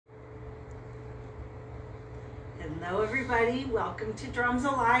Hello everybody, welcome to Drums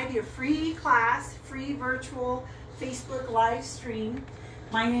Alive, your free class, free virtual Facebook live stream.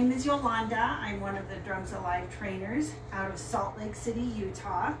 My name is Yolanda. I'm one of the Drums Alive trainers out of Salt Lake City,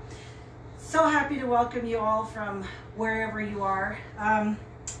 Utah. So happy to welcome you all from wherever you are.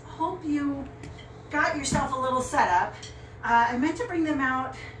 Hope you got yourself a little setup. I meant to bring them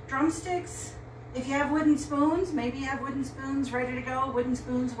out, drumsticks. If you have wooden spoons, maybe you have wooden spoons ready to go. Wooden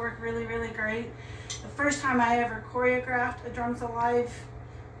spoons work really, really great. The first time I ever choreographed a Drums Alive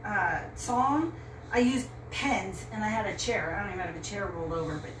song, I used pens and I had a chair. I don't even have a chair rolled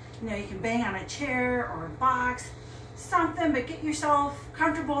over, but you know, you can bang on a chair or a box, something, but get yourself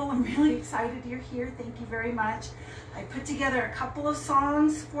comfortable. I'm really excited you're here. Thank you very much. I put together a couple of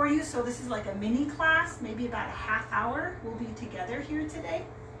songs for you. So this is like a mini class, maybe about a half hour. We'll be together here today.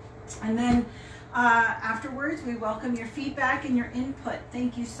 And then afterwards, we welcome your feedback and your input.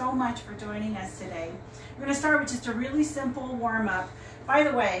 Thank you so much for joining us today. We're going to start with just a really simple warm-up. By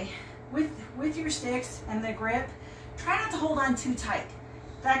the way, with your sticks and the grip, try not to hold on too tight.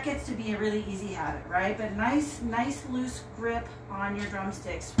 That gets to be a really easy habit, right? But nice loose grip on your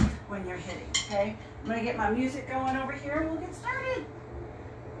drumsticks when you're hitting, okay? I'm going to get my music going over here and we'll get started.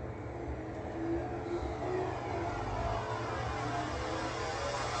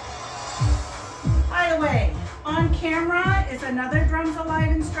 By the way, on camera is another Drums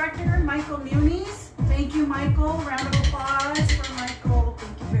Alive instructor, Michael Muniz. Thank you, Michael. Round of applause for Michael.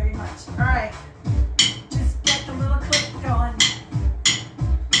 Thank you very much. All right, just get the little click going.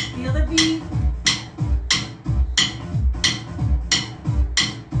 Feel the beat.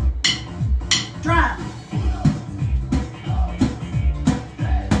 Drum.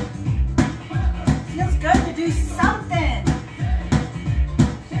 Feels good to do something.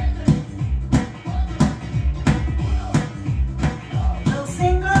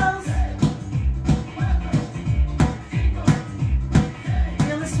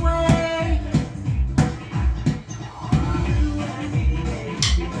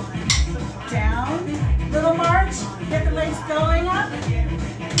 Get the legs going up.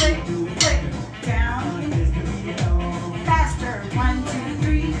 Click, click, down. Faster. 1, 2,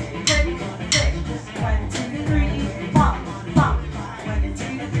 3. Click, click. 1, 2, 3. Bump, bump. 1,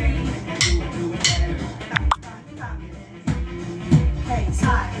 2, 3. Bump, bump, bump. Okay,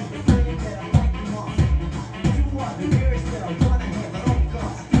 side.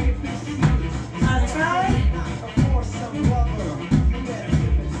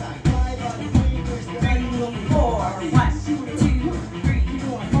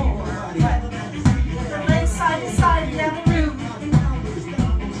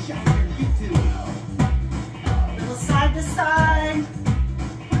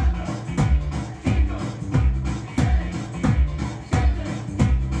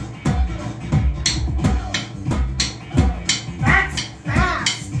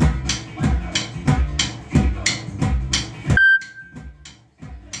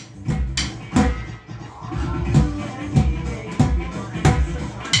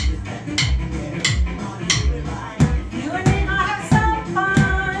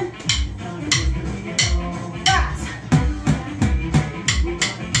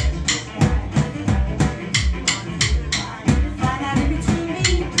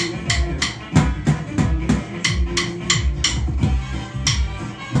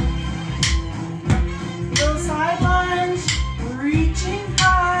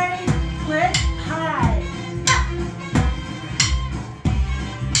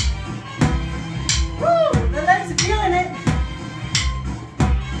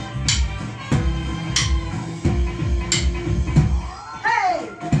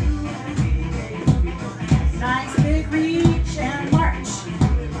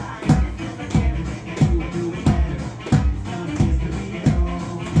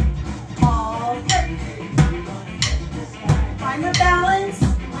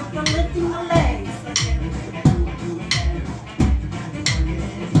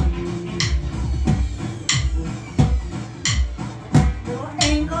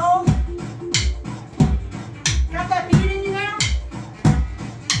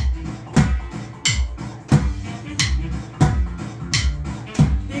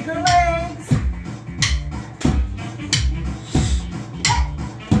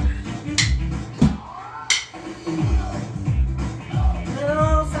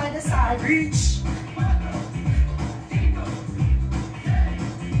 Other side. Reach.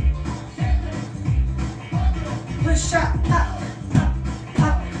 Push up, up, up,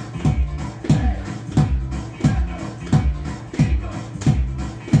 up.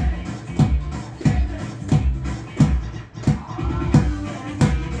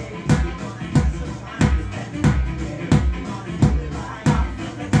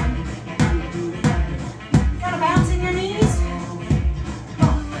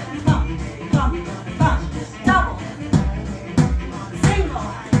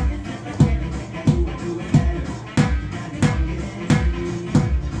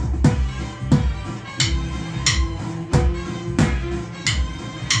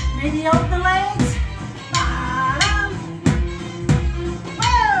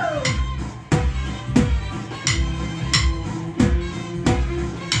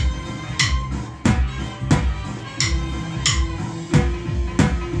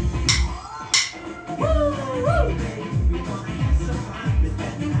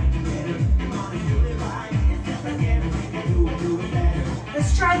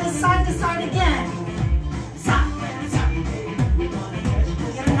 Let's try this side to side again. Side, side.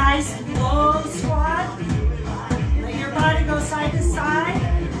 Get a nice low squat. Let your body go side to side.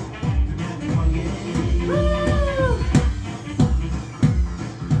 Woo!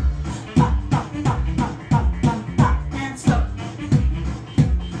 Pop, pop, pop, pop, pop, pop, pop, and slow.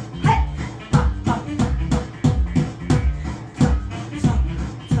 Hey! Pop, pop, pop, pop. Slow, slow,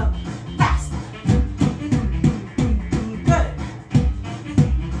 slow, fast. Good.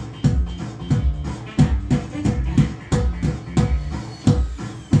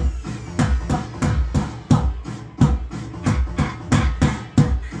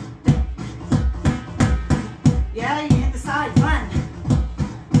 Yeah, you hit the side, fun.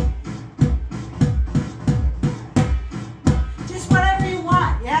 Just whatever you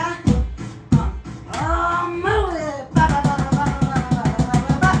want, yeah? Move it. Ba, ba, ba, ba, ba, ba, ba, ba,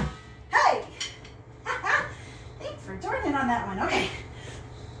 ba, ba. Hey! Thanks for joining on that one. Okay.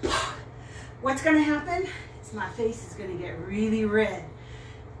 What's gonna happen is my face is gonna get really red.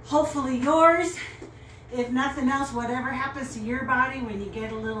 Hopefully yours. If nothing else, whatever happens to your body when you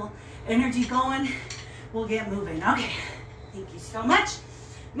get a little energy going, we'll get moving. Okay, thank you so much.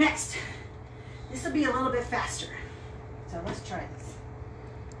 Next, this will be a little bit faster. So let's try this.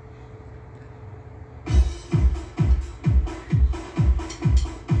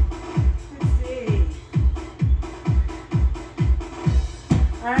 Let's see.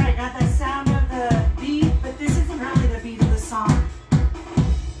 All right, got that sound of the beat, but this isn't really the beat of the song.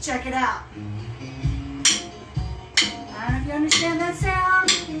 Check it out. I don't know if you understand that sound.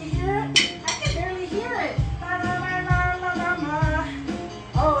 Can you hear it? I can barely hear it.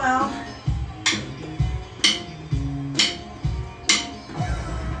 Oh well.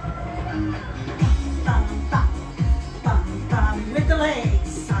 Bum, bum, bum, bum. With the legs,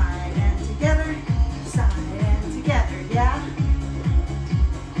 side and together, yeah?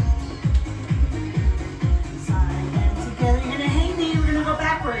 Side and together. You're gonna hang me, we're gonna go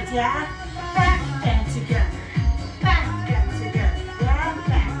backwards, yeah? Back and together. Back and together, yeah?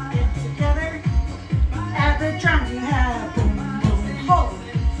 Back and together. Add the drums you have. Boom, boom, hold.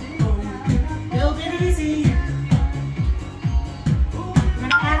 Boom. Build it easy. We're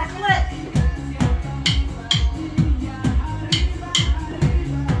gonna add a click.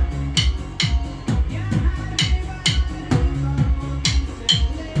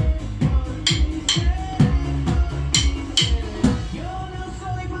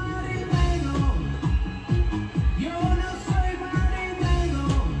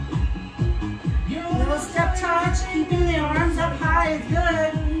 Little step touch, keeping the arms up high is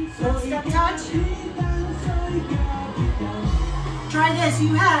good. Little step touch. Try this,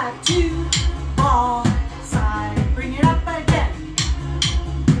 you have 2 ball side. Bring it up again.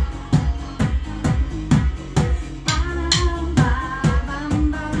 Bam, bam,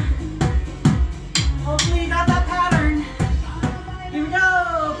 bam, bam. Hopefully you got that pattern. Here we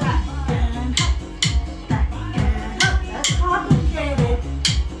go. Back and up, back and up. That's complicated.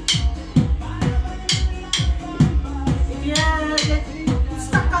 If you get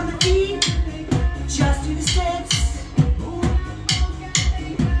stuck on the beat, just do the sticks.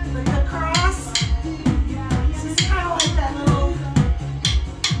 With the cross. This is kind of like that little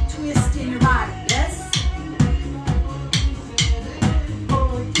twist in your body, yes?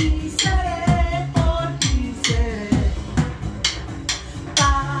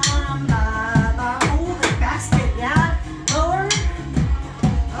 Bam, bam, bam. Oh, the basket, yeah? Lower,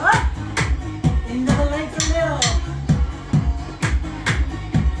 up, into the legs a little.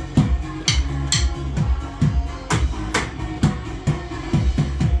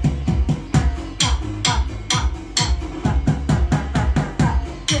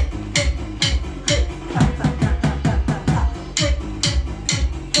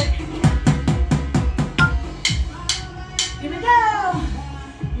 Here we go.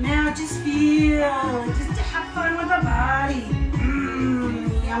 Now just feel, just to have fun with the body.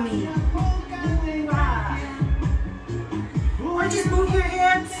 Yummy. Ah. Or just move your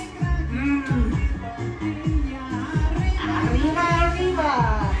hips. Arriba, arriba.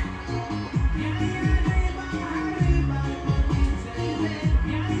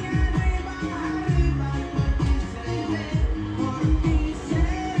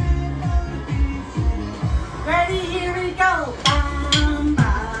 Ready, here we go. Bam,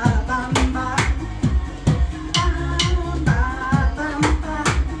 ba, bam, ba. Bam, ba, bam, ba.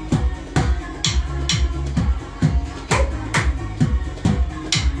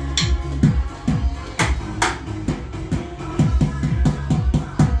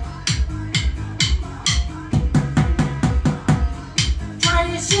 Try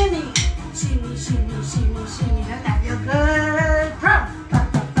to shimmy. Shimmy, shimmy, shimmy, shimmy. Doesn't that feel good? Drum. Ba,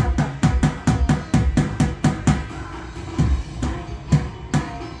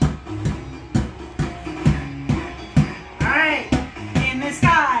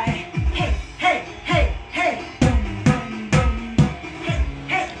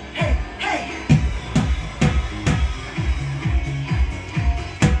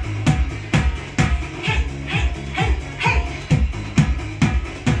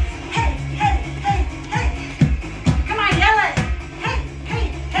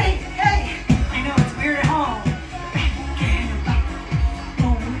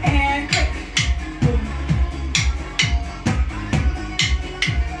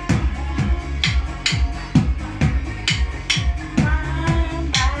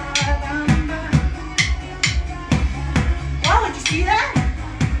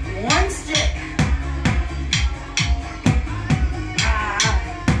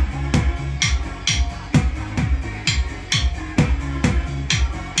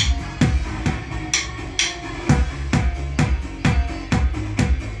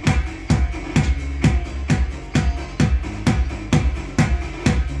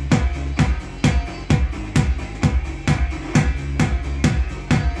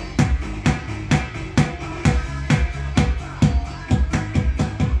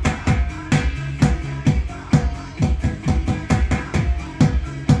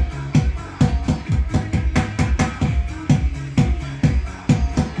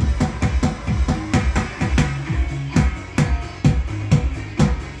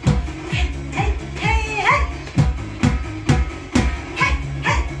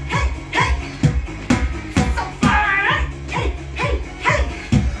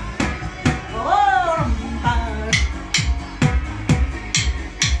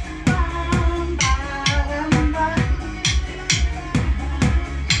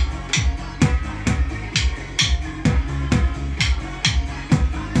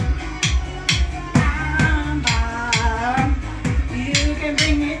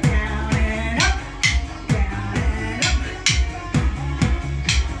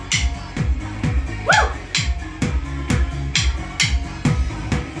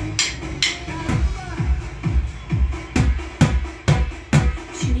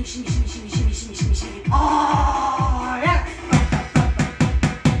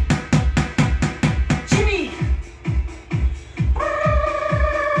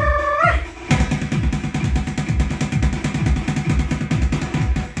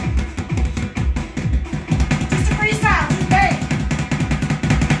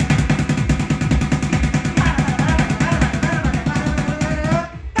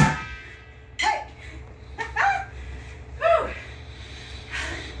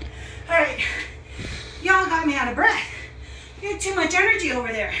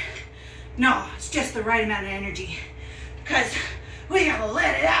 there. No, it's just the right amount of energy because we gotta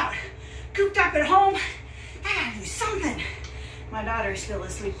let it out. Cooped up at home, I gotta do something. My daughter is still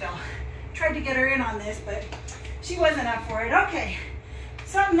asleep though. Tried to get her in on this, but she wasn't up for it. Okay,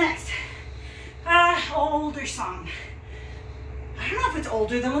 something next. Older song. I don't know if it's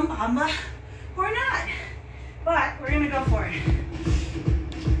older than La Bamba or not, but we're gonna go for it.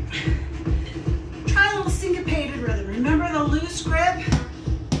 Try a little syncopated rhythm. Remember the loose grip?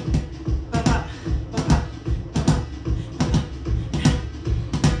 Ba-ba, ba-ba,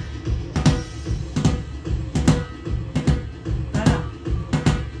 ba-ba.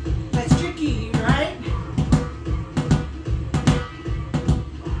 That's tricky, right?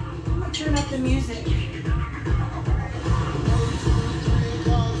 I'm gonna turn up the music.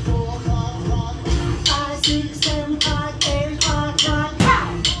 5, 6, 7, 5, 8 o'clock, rock.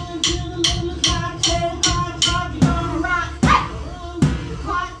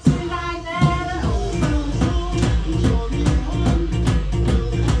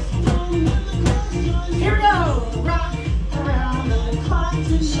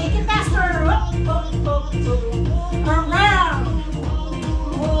 Around.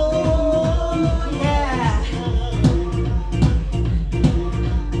 Oh, yeah.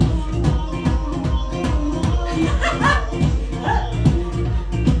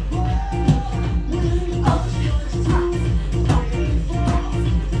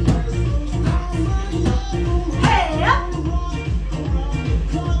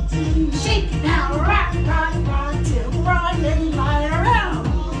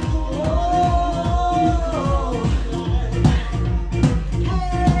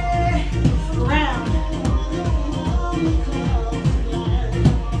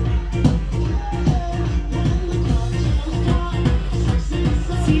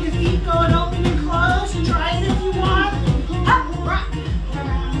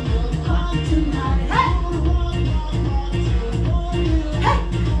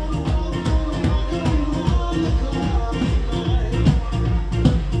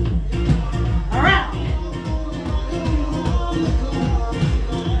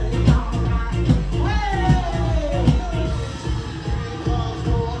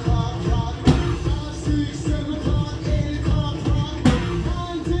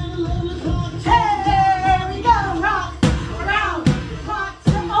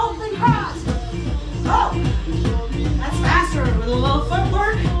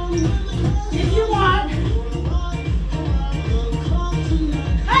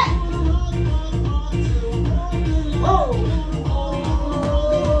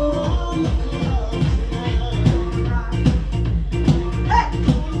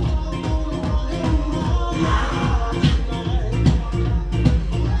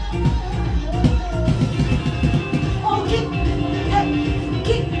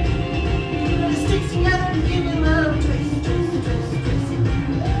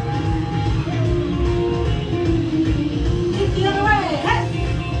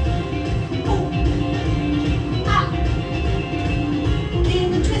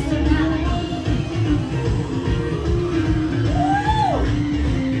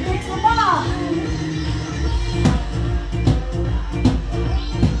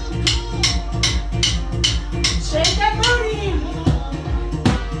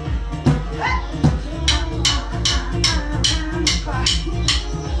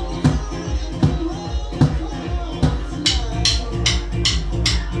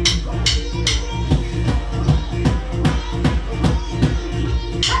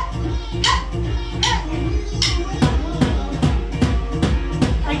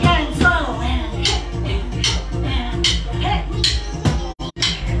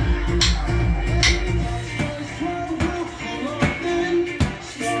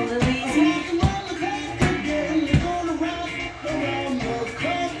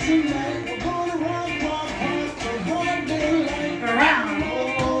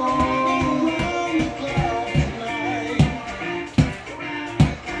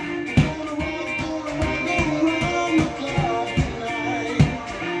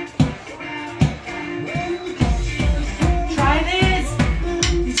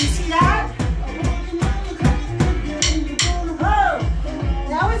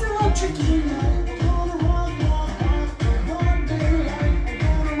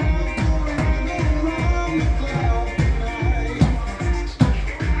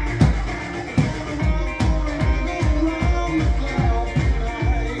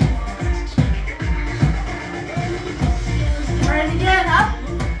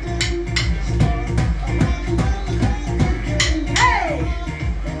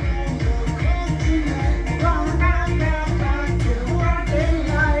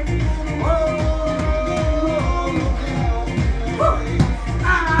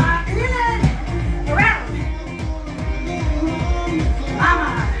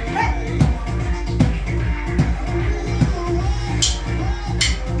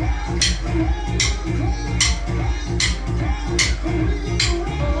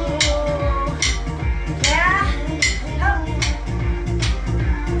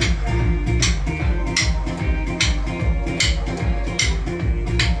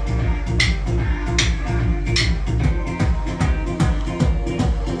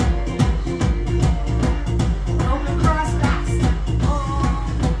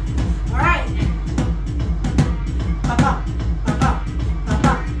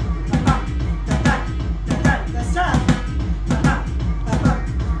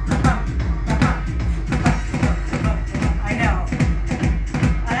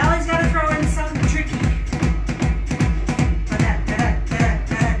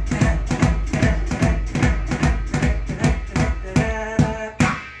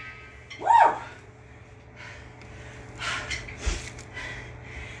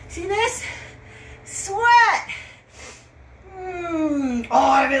 See this? Sweat.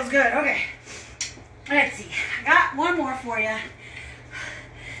 Oh, it feels good. Okay. Let's see. I got one more for you.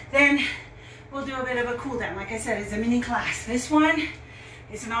 Then we'll do a bit of a cool down. Like I said, it's a mini class. This one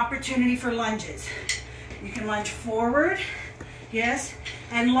is an opportunity for lunges. You can lunge forward, yes,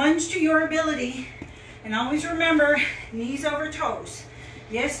 and lunge to your ability. And always remember, knees over toes.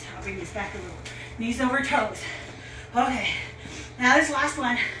 Yes, I'll bring this back a little. Knees over toes. Okay. Now this last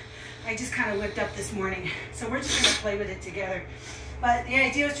one, I just kind of whipped up this morning. So we're just gonna play with it together. But the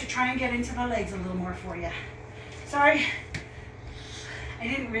idea is to try and get into the legs a little more for you. Sorry, I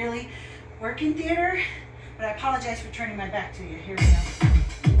didn't really work in theater, but I apologize for turning my back to you. Here we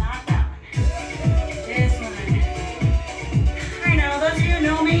go. Not that one. This one. I know, those of you who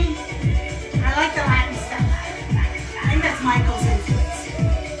know me, I like the Latin stuff. I think that's Michael's influence.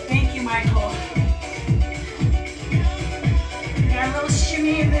 Thank you, Michael. Got a little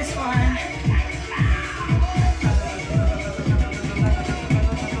shimmy in this one.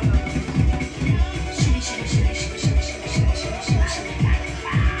 Shimmy, shimmy, shimmy, shimmy, shimmy, shimmy, shimmy, shimmy, shimmy, shimmy.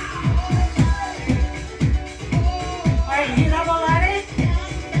 All right, you hear that ball at it?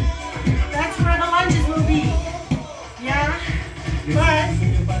 That's where the lunges will be. Yeah? But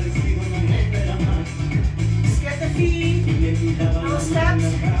just get the feet, little steps.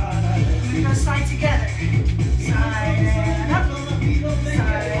 We're gonna go side together. Side and up.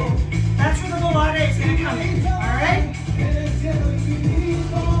 Side. That's where the volata is gonna come in. All right?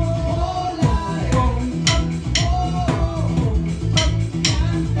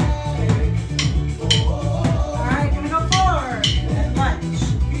 All right, gonna go forward. Lunge.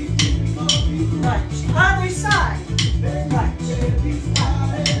 Lunge. Other side. Lunge.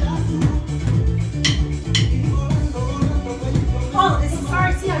 Oh, this is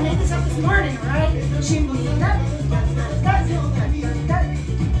sorry. See, I made this up this morning, right? Shimmy up.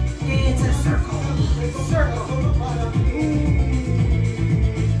 It's a circle. Circle.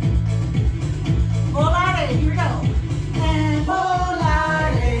 Volare. Here we go. And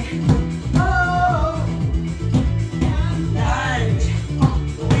volare. Oh. Lunge.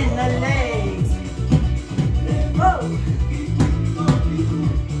 In the legs. Oh.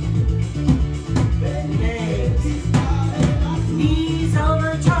 Legs. Knees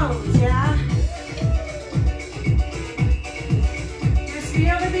over toes, yeah? Just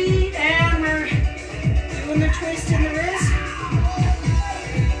feel the beat, and we're doing the twist in the wrist.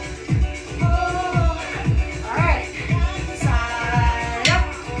 Oh. All right. Side up.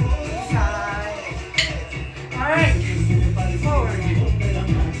 Side. All right. Forward.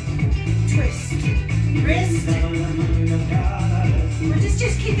 Twist. Wrist. We're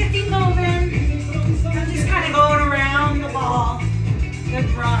just keep your feet moving. I'm just kind of going around the ball, the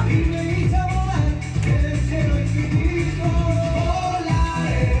drum.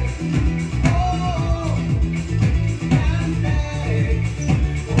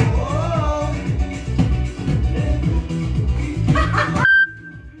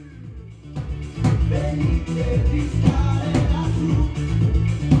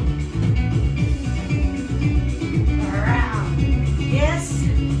 Around. Yes.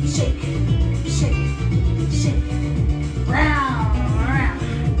 Shake. Shake. Shake. Round. Around.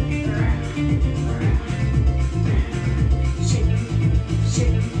 Around. Around. Shake.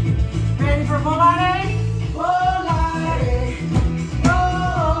 Shake. Ready for volare? Volare. Oh.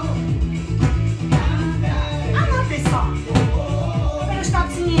 I love this song. I better stop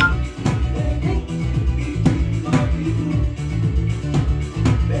singing.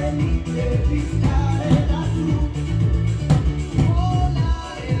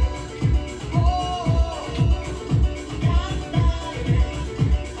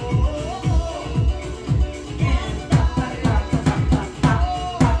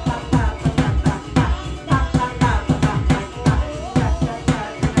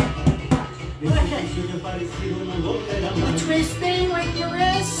 Twisting with your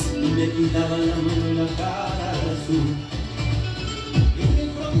wrist.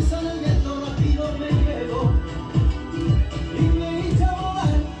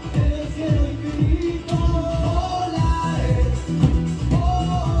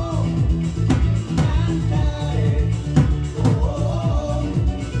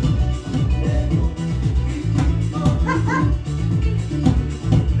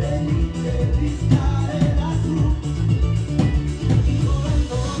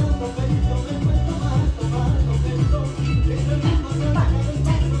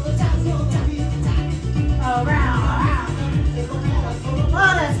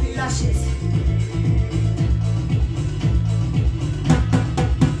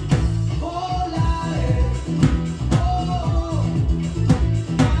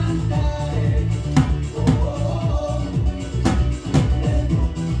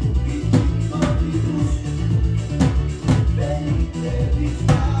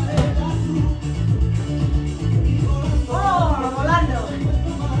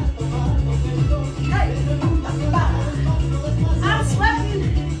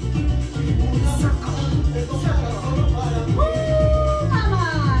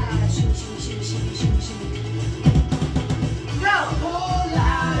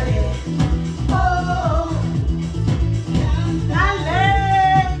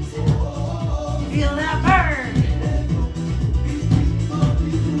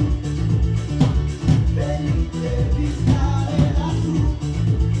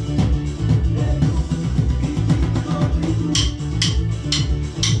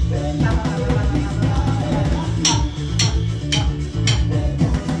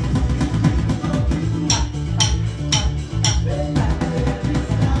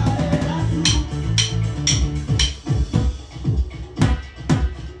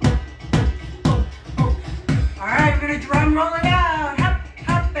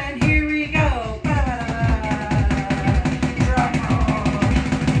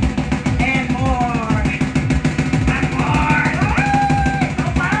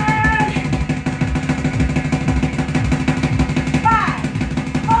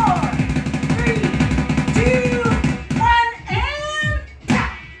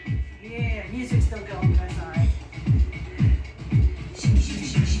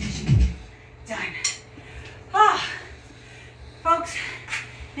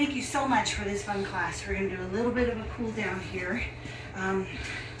 For this fun class. We're going to do a little bit of a cool down here.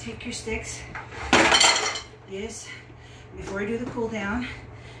 Take your sticks. Yes. Before I do the cool down,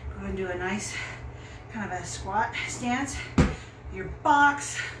 go ahead and do a nice kind of a squat stance. Your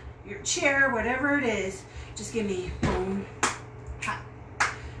box, your chair, whatever it is, just give me boom, hop,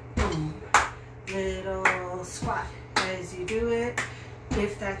 boom, little squat as you do it,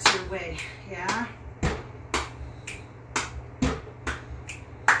 if that's your way. Yeah.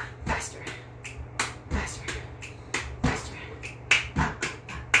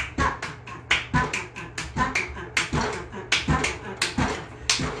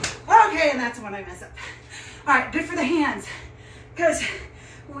 And that's when I mess up. All right, good for the hands, because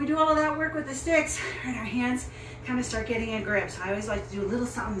when we do all of that work with the sticks, and our hands kind of start getting a grip. So I always like to do a little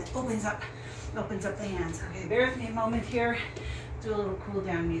something that opens up the hands. Okay, bear with me a moment here. Do a little cool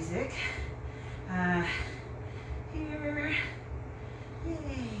down music. Here.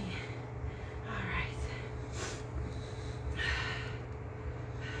 Yay. All right.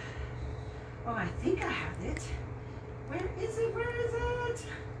 Oh, I think I have it. Where is it? Where is it?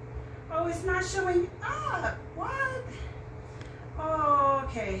 Oh, it's not showing up. What? Oh,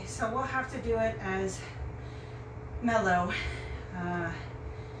 okay, so we'll have to do it as mellow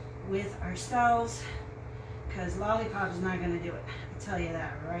with ourselves, because lollipop is not going to do it. I'll tell you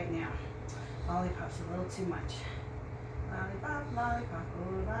that right now. Lollipop's a little too much. Lollipop, lollipop,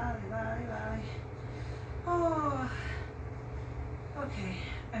 oh, lolly, lolly, lolly. Oh, okay.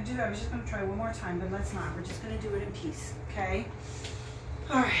 I was just going to try one more time, but let's not. We're just going to do it in peace, okay?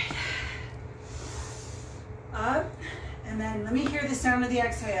 All right. Up, and then let me hear the sound of the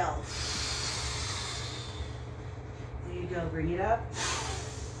exhale. There you go. Bring it up.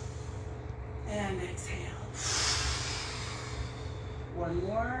 And exhale. One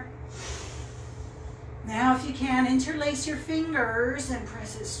more. Now, if you can, interlace your fingers and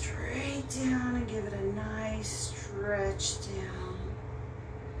press it straight down and give it a nice stretch down.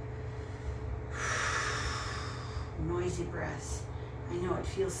 Noisy breaths. I know it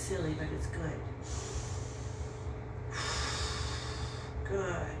feels silly, but it's good.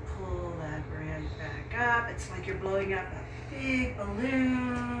 Good. Pull that right back up. It's like you're blowing up a big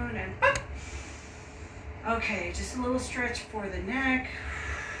balloon. And whoop. Okay, just a little stretch for the neck.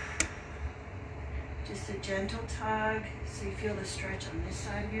 Just a gentle tug so you feel the stretch on this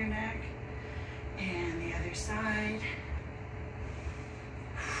side of your neck and the other side.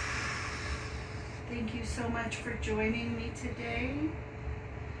 Thank you so much for joining me today.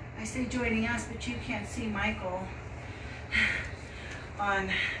 I say joining us, but you can't see Michael on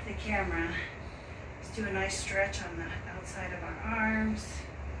the camera. Let's do a nice stretch on the outside of our arms.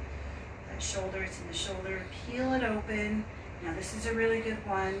 That shoulder, it's in the shoulder. Peel it open. Now this is a really good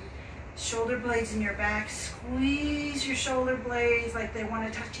one. Shoulder blades in your back. Squeeze your shoulder blades like they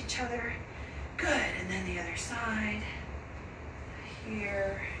want to touch each other. Good. And then the other side.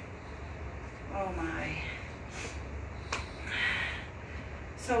 Here. Oh my.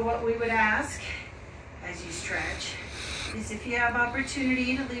 So what we would ask as you stretch is if you have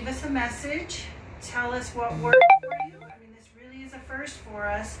opportunity to leave us a message. Tell us what worked for you. I mean, this really is a first for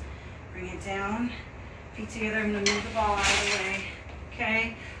us. Bring it down. Feet together. I'm going to move the ball out of the way.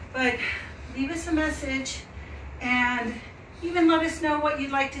 Okay? But leave us a message and even let us know what you'd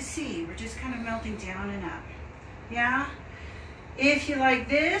like to see. We're just kind of melting down and up. Yeah? If you like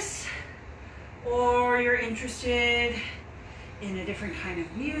this, or you're interested in a different kind of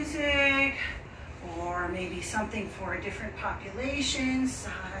music, or maybe something for a different population,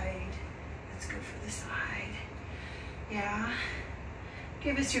 side. Let's go for the side. Yeah?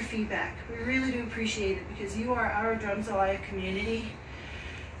 Give us your feedback. We really do appreciate it because you are our Drums Alive community.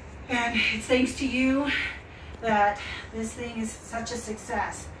 And it's thanks to you that this thing is such a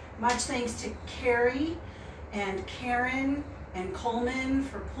success. Much thanks to Carrie and Karen and Coleman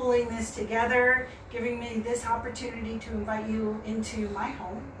for pulling this together, giving me this opportunity to invite you into my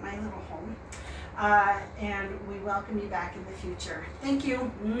home, my little home. And we welcome you back in the future. Thank you.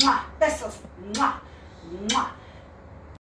 Mwah. Besos. Mwah. Mwah.